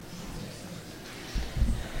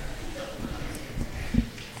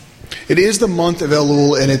It is the month of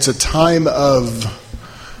Elul, and it's a time of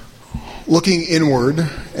looking inward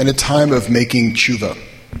and a time of making tshuva.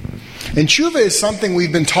 And tshuva is something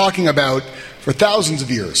we've been talking about for thousands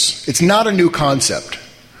of years. It's not a new concept.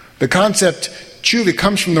 The concept tshuva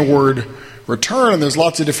comes from the word return, and there's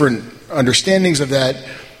lots of different understandings of that.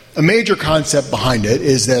 A major concept behind it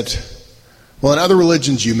is that, well, in other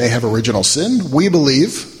religions you may have original sin. We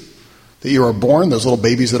believe that you are born, those little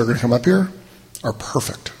babies that are going to come up here, are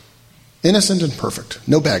perfect. Innocent and perfect.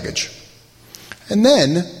 No baggage. And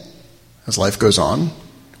then, as life goes on,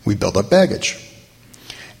 we build up baggage.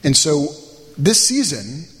 And so this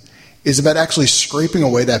season is about actually scraping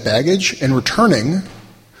away that baggage and returning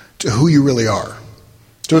to who you really are.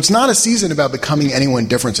 So it's not a season about becoming anyone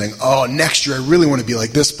different, saying, oh, next year I really want to be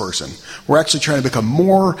like this person. We're actually trying to become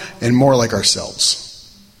more and more like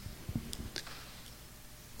ourselves.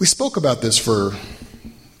 We spoke about this for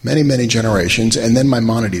many, many generations, and then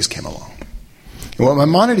Maimonides came along. And what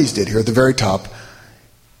Maimonides did here at the very top,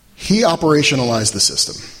 he operationalized the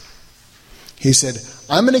system. He said,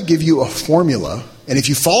 I'm going to give you a formula, and if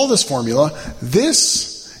you follow this formula,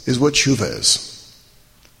 this is what tshuva is.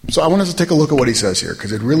 So I want us to take a look at what he says here,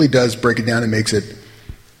 because it really does break it down and makes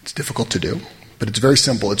it's difficult to do, but it's very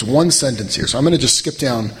simple. It's one sentence here. So I'm going to just skip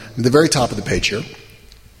down to the very top of the page here.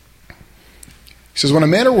 He says, when a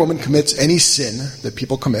man or woman commits any sin that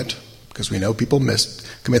people commit, because we know people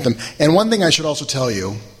commit them, and one thing I should also tell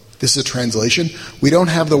you, this is a translation, we don't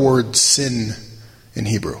have the word sin in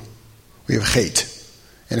Hebrew. We have chet.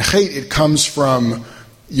 And chet, it comes from,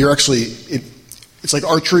 it's like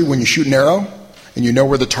archery when you shoot an arrow, and you know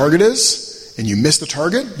where the target is, and you miss the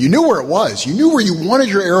target. You knew where it was. You knew where you wanted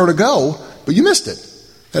your arrow to go, but you missed it.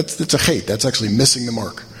 That's a chet. That's actually missing the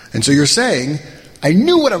mark. And so you're saying, I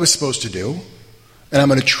knew what I was supposed to do, and I'm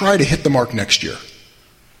going to try to hit the mark next year.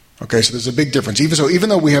 Okay, so there's a big difference. Even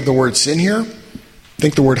though we have the word sin here,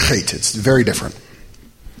 think the word chet. It's very different.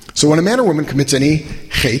 So when a man or woman commits any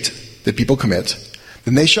chet that people commit,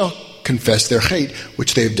 then they shall confess their chet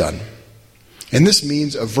which they have done. And this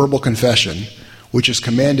means a verbal confession, which is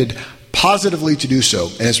commanded positively to do so,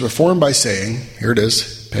 and is performed by saying, here it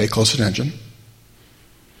is, pay close attention,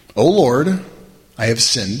 O Lord, I have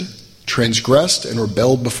sinned, transgressed, and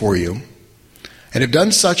rebelled before you, and have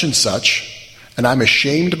done such and such, and I'm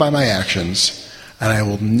ashamed by my actions, and I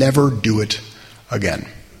will never do it again.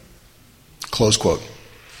 Close quote.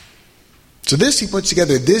 So this, he puts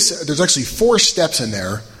together, there's actually 4 steps in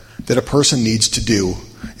there that a person needs to do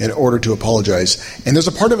in order to apologize. And there's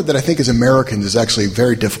a part of it that I think as Americans is actually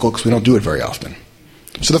very difficult because we don't do it very often.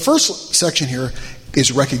 So the first section here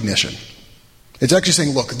is recognition. It's actually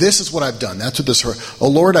saying, look, this is what I've done. That's what this, oh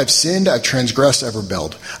Lord, I've sinned, I've transgressed, I've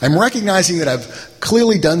rebelled. I'm recognizing that I've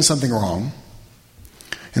clearly done something wrong.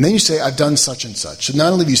 And then you say, I've done such and such. So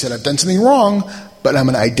not only have you said, I've done something wrong, but I'm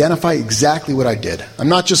going to identify exactly what I did. I'm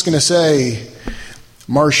not just going to say,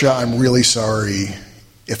 Marcia, I'm really sorry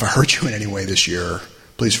if I hurt you in any way this year.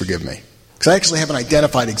 Please forgive me. Because I actually haven't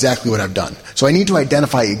identified exactly what I've done. So I need to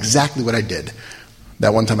identify exactly what I did.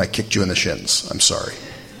 That one time I kicked you in the shins. I'm sorry.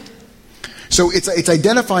 So it's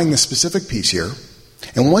identifying the specific piece here.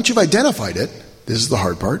 And once you've identified it, this is the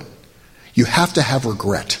hard part, you have to have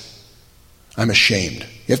regret. I'm ashamed.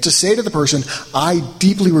 You have to say to the person, I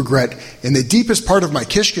deeply regret in the deepest part of my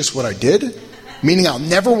kishkis what I did, meaning I'll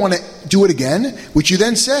never want to do it again, which you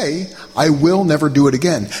then say, I will never do it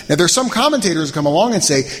again. Now there's some commentators who come along and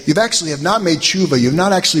say, you've actually have not made tshuva, you've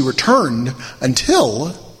not actually returned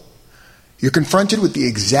until you're confronted with the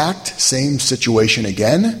exact same situation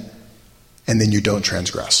again, and then you don't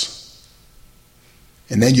transgress.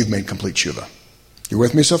 And then you've made complete tshuva. You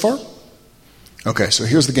with me so far? Okay, so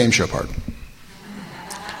here's the game show part.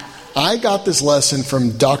 I got this lesson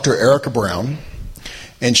from Dr. Erica Brown,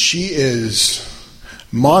 and she is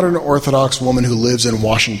a modern Orthodox woman who lives in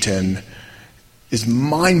Washington, is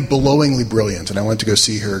mind-blowingly brilliant. And I went to go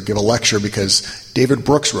see her give a lecture because David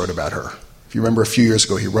Brooks wrote about her. If you remember a few years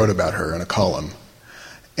ago, he wrote about her in a column.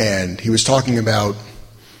 And he was talking about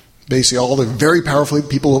basically all the very powerful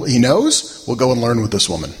people he knows will go and learn with this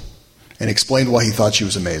woman, and explained why he thought she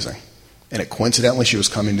was amazing. And coincidentally, she was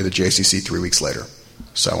coming to the JCC 3 weeks later.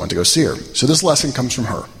 So I went to go see her. So this lesson comes from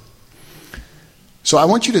her. So I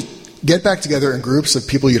want you to get back together in groups of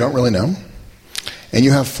people you don't really know. And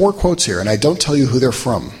you have 4 quotes here, and I don't tell you who they're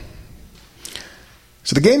from.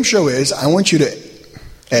 So the game show is, I want you to,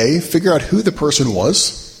 A, figure out who the person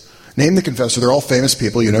was, name the confessor. They're all famous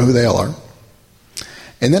people. You know who they all are.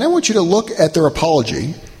 And then I want you to look at their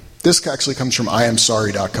apology. This actually comes from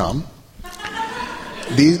IamSorry.com.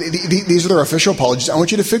 These are their official apologies. I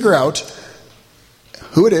want you to figure out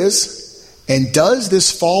who it is And does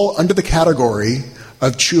this fall under the category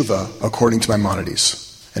of tshuva according to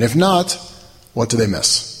Maimonides? And if not, what do they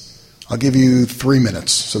miss? I'll give you 3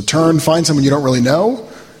 minutes. So turn, find someone you don't really know,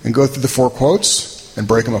 and go through the 4 quotes and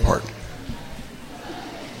break them apart.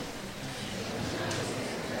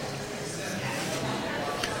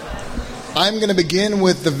 I'm going to begin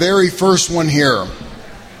with the very first one here.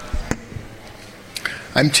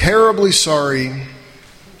 I'm terribly sorry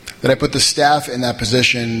that I put the staff in that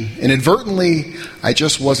position. Inadvertently, I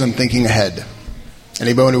just wasn't thinking ahead.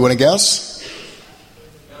 Anybody want to guess?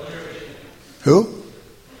 Who?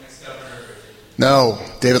 No,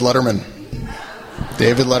 David Letterman.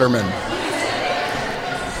 David Letterman.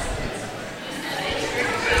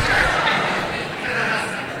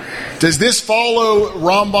 Does this follow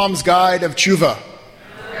Rambam's guide of tshuva?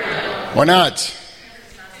 Why not?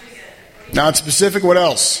 Not specific, what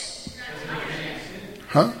else?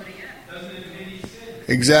 Huh?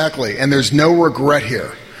 Exactly, and there's no regret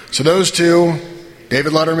here. So those two,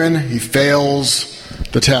 David Letterman, he fails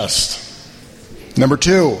the test. Number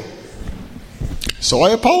 2, so I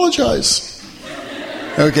apologize.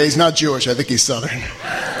 Okay, he's not Jewish, I think he's Southern.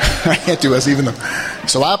 I can't do us even though.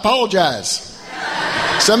 So I apologize.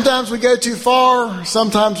 Sometimes we go too far,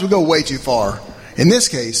 sometimes we go way too far. In this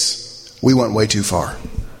case, we went way too far.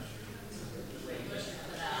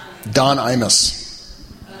 Don Imus.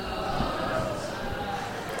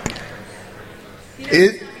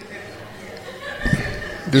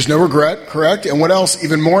 There's no regret, correct? And what else,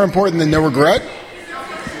 even more important than no regret?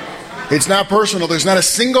 It's not personal. There's not a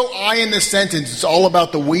single I in this sentence. It's all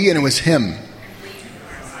about the we, and it was him.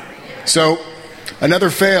 So, another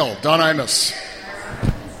fail, Don Imus.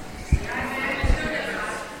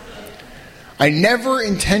 I never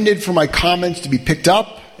intended for my comments to be picked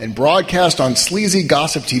up and broadcast on sleazy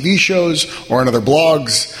gossip TV shows or on other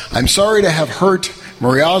blogs. I'm sorry to have hurt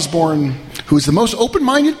Marie Osborne, who is the most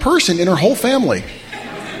open-minded person in her whole family.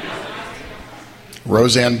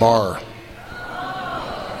 Roseanne Barr.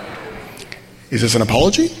 Is this an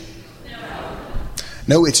apology?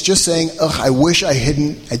 No, it's just saying, I wish I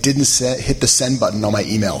didn't hit the send button on my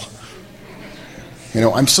email.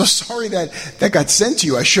 I'm so sorry that got sent to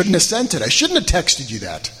you. I shouldn't have sent it. I shouldn't have texted you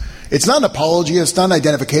that. It's not an apology. It's not an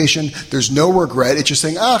identification. There's no regret. It's just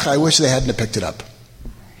saying, I wish they hadn't have picked it up.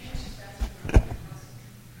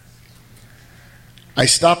 I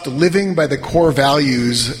stopped living by the core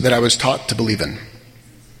values that I was taught to believe in.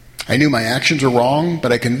 I knew my actions were wrong,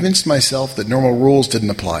 but I convinced myself that normal rules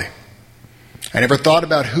didn't apply. I never thought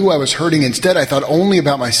about who I was hurting. Instead, I thought only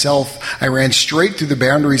about myself. I ran straight through the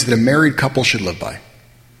boundaries that a married couple should live by.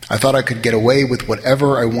 I thought I could get away with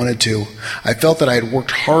whatever I wanted to. I felt that I had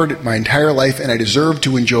worked hard my entire life and I deserved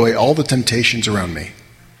to enjoy all the temptations around me.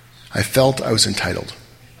 I felt I was entitled.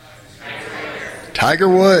 Tiger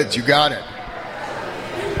Woods, you got it.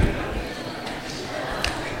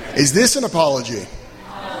 Is this an apology?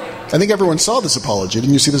 I think everyone saw this apology.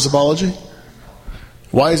 Didn't you see this apology?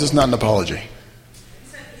 Why is this not an apology?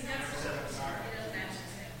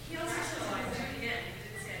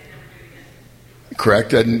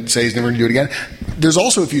 Correct. I didn't say he's never going to do it again. There's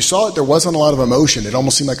also, if you saw it, there wasn't a lot of emotion. It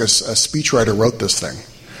almost seemed like a speechwriter wrote this thing.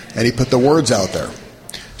 And he put the words out there.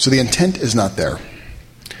 So the intent is not there.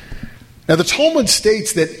 Now the Talmud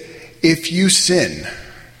states that if you sin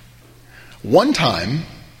one time,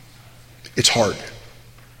 it's hard.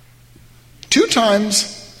 2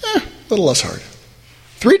 times, a little less hard.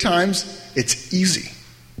 3 times, it's easy.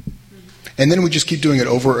 And then we just keep doing it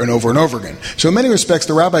over and over and over again. So in many respects,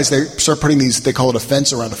 the rabbis, they start putting these, they call it a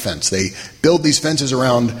fence around a fence. They build these fences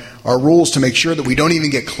around our rules to make sure that we don't even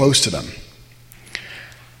get close to them.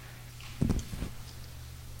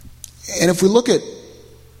 And if we look at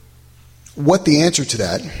what the answer to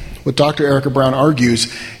that, what Dr. Erica Brown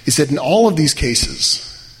argues, is that in all of these cases,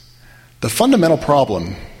 the fundamental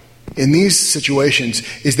problem in these situations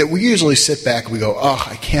is that we usually sit back and we go,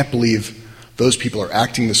 I can't believe those people are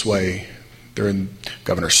acting this way. They're in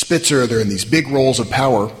Governor Spitzer, they're in these big roles of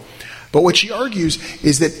power. But what she argues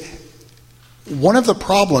is that one of the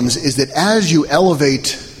problems is that as you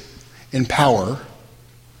elevate in power,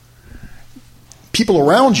 people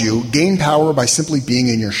around you gain power by simply being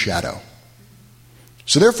in your shadow.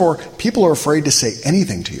 So therefore, people are afraid to say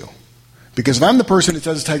anything to you. Because if I'm the person that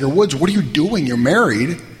says to Tiger Woods, what are you doing? You're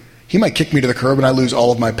married. He might kick me to the curb and I lose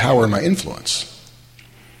all of my power and my influence.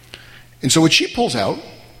 And so what she pulls out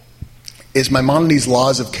is Maimonides'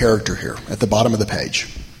 laws of character here at the bottom of the page.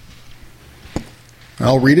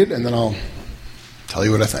 I'll read it and then I'll tell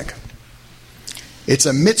you what I think. It's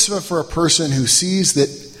a mitzvah for a person who sees that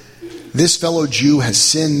this fellow Jew has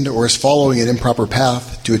sinned or is following an improper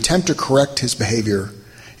path to attempt to correct his behavior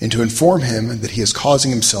and to inform him that he is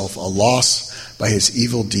causing himself a loss by his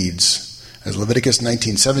evil deeds. As Leviticus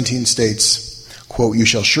 19:17 states, quote, "You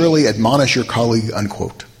shall surely admonish your colleague,"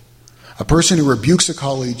 unquote. A person who rebukes a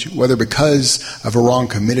colleague, whether because of a wrong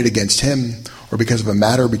committed against him or because of a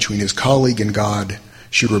matter between his colleague and God,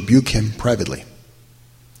 should rebuke him privately.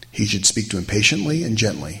 He should speak to him patiently and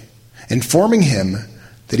gently, informing him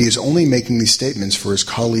that he is only making these statements for his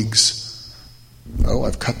colleague's,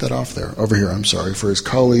 I've cut that off there. Over here, I'm sorry. For his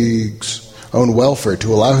colleague's own welfare,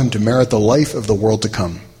 to allow him to merit the life of the world to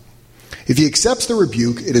come. If he accepts the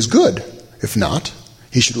rebuke, it is good. If not,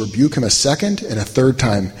 he should rebuke him a second and a third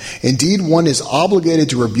time. Indeed, one is obligated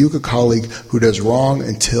to rebuke a colleague who does wrong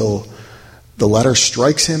until the latter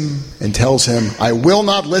strikes him and tells him, "I will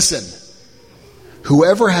not listen."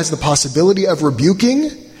 Whoever has the possibility of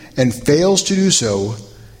rebuking and fails to do so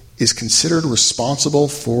is considered responsible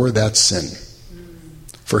for that sin.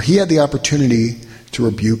 For he had the opportunity to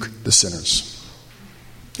rebuke the sinners.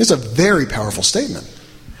 It's a very powerful statement,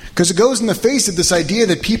 because it goes in the face of this idea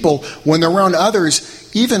that people, when they're around others,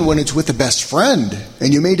 even when it's with a best friend,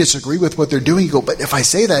 and you may disagree with what they're doing, you go, but if I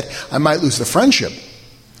say that, I might lose the friendship.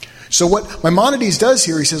 So what Maimonides does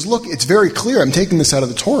here, he says, look, it's very clear, I'm taking this out of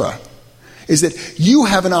the Torah, is that you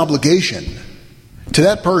have an obligation to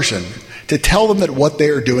that person to tell them that what they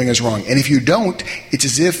are doing is wrong. And if you don't, it's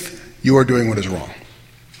as if you are doing what is wrong.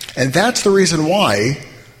 And that's the reason why,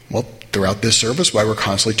 well, throughout this service, why we're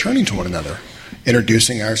constantly turning to one another,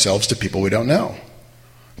 introducing ourselves to people we don't know.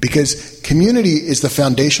 Because community is the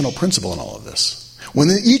foundational principle in all of this. When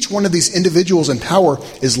each one of these individuals in power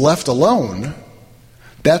is left alone,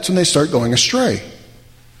 that's when they start going astray.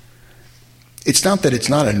 It's not that it's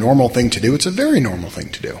not a normal thing to do, it's a very normal thing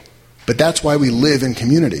to do. But that's why we live in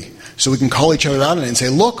community. So we can call each other out on it and say,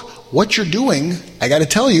 look, what you're doing, I got to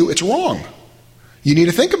tell you, it's wrong. You need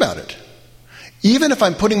to think about it. Even if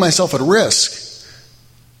I'm putting myself at risk,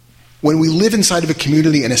 when we live inside of a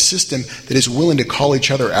community and a system that is willing to call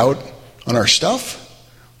each other out on our stuff,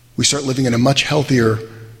 we start living in a much healthier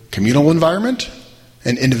communal environment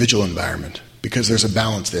and individual environment, because there's a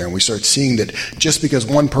balance there. And we start seeing that just because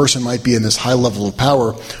one person might be in this high level of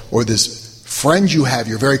power, or this friend you have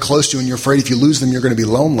you're very close to and you're afraid if you lose them you're going to be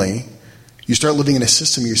lonely, you start living in a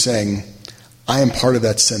system you're saying, I am part of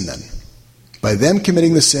that sin then. By them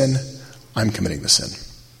committing the sin, I'm committing the sin.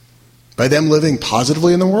 By them living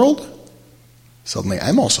positively in the world, suddenly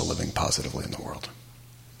I'm also living positively in the world.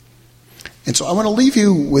 And so I want to leave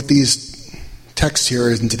you with these texts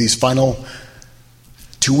here into these final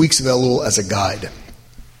 2 weeks of Elul as a guide.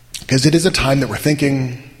 Because it is a time that we're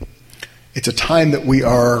thinking, it's a time that we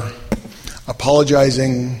are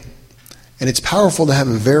apologizing, and it's powerful to have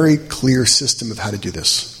a very clear system of how to do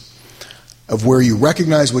this. Of where you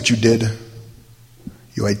recognize what you did,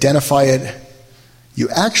 you identify it, you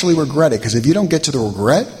actually regret it, because if you don't get to the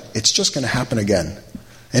regret, it's just going to happen again.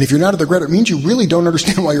 And if you're not at the regret, it means you really don't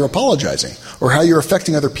understand why you're apologizing or how you're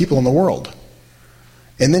affecting other people in the world.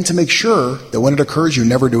 And then to make sure that when it occurs, you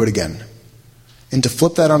never do it again. And to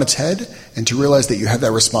flip that on its head and to realize that you have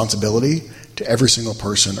that responsibility to every single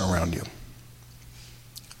person around you.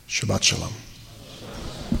 Shabbat Shalom.